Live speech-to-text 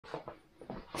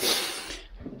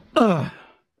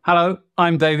Hello,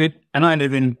 I'm David, and I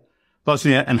live in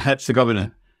Bosnia and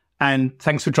Herzegovina. And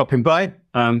thanks for dropping by.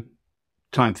 Time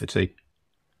for tea.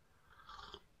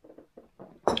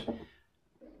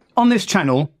 On this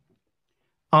channel,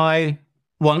 I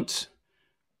want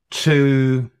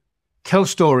to tell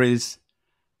stories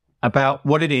about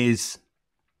what it is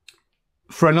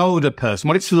for an older person,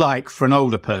 what it's like for an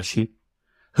older person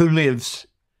who lives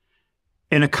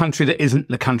in a country that isn't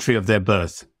the country of their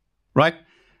birth, right?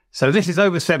 So this is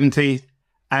over 70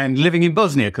 and living in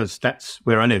Bosnia because that's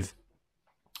where I live.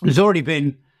 There's already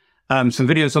been some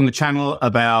videos on the channel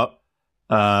about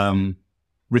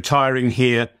retiring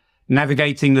here,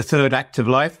 navigating the third act of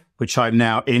life, which I'm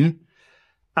now in.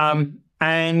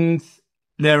 And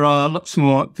there are lots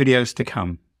more videos to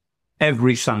come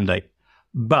every Sunday.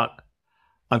 But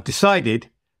I've decided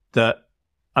that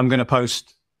I'm going to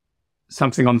post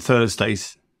something on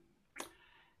Thursdays.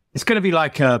 It's going to be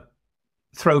like a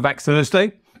Throwback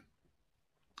Thursday.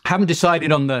 Haven't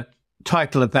decided on the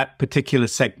title of that particular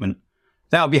segment.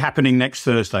 That'll be happening next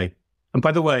Thursday. And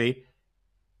by the way,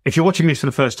 if you're watching this for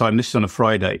the first time, this is on a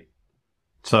Friday.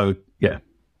 So, yeah,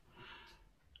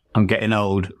 I'm getting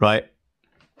old, right?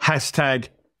 Hashtag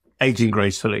aging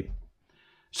gracefully.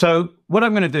 So what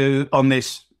I'm going to do on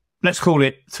this, let's call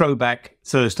it Throwback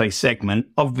Thursday segment.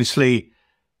 Obviously,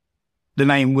 the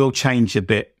name will change a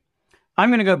bit. I'm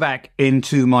going to go back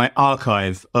into my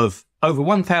archive of over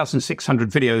 1,600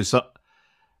 videos that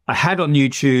I had on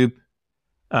YouTube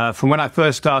from when I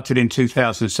first started in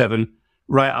 2007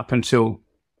 right up until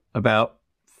about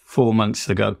 4 months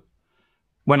ago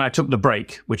when I took the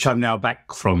break, which I'm now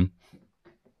back from.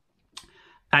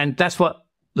 And that's what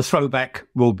the throwback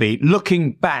will be,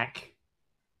 looking back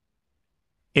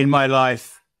in my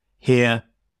life here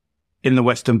in the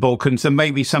Western Balkans and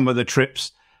maybe some of the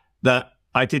trips that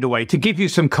I did away, to give you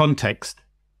some context.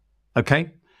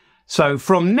 Okay? So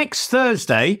from next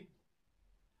Thursday,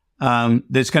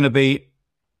 there's going to be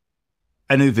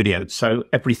a new video. So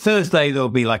every Thursday, there'll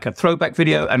be like a throwback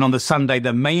video. And on the Sunday,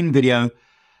 the main video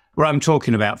where I'm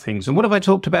talking about things. And what have I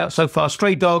talked about so far?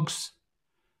 Stray dogs.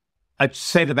 I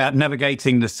said about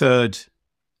navigating the third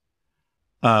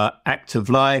act of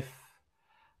life.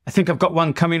 I think I've got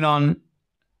one coming on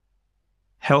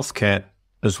healthcare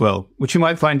as well, which you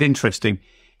might find interesting.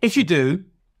 If you do,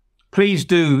 please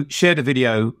do share the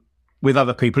video with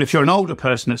other people. If you're an older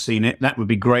person that's seen it, that would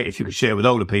be great if you could share with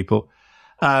older people.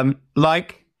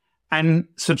 Like and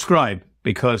subscribe,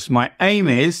 because my aim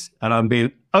is, and I'm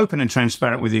being open and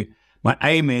transparent with you, my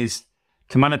aim is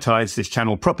to monetize this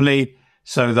channel properly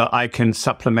so that I can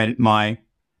supplement my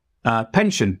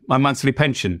pension, my monthly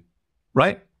pension,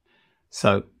 right?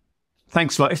 So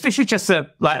thanks a lot. If this is just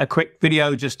a quick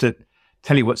video just to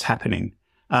tell you what's happening.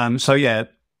 So yeah,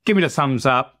 give me the thumbs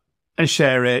up and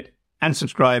share it and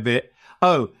subscribe it.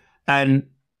 Oh, and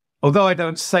although I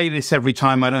don't say this every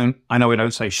time, I know I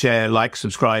don't say share, like,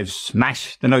 subscribe,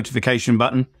 smash the notification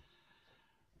button.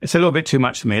 It's a little bit too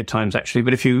much for me at times, actually.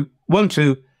 But if you want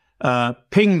to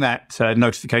ping that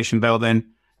notification bell,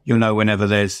 then you'll know whenever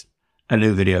there's a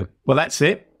new video. Well, that's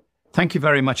it. Thank you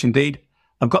very much indeed.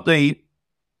 I've got the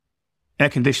air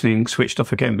conditioning switched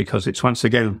off again because it's once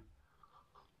again,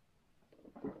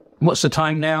 what's the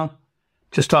time now?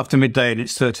 Just after midday, and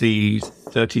it's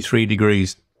 33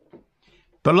 degrees.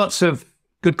 But lots of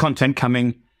good content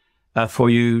coming for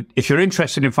you. If you're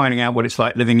interested in finding out what it's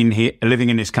like living in here, living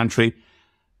in this country,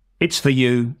 it's for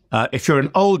you. If you're an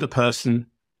older person,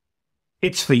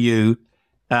 it's for you.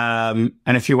 And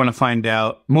if you want to find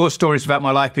out more stories about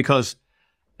my life, because,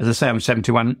 as I say, I'm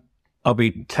 71, I'll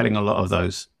be telling a lot of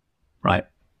those, right?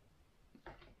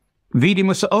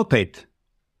 Vidimo se opet,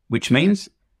 which means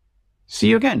see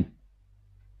you again.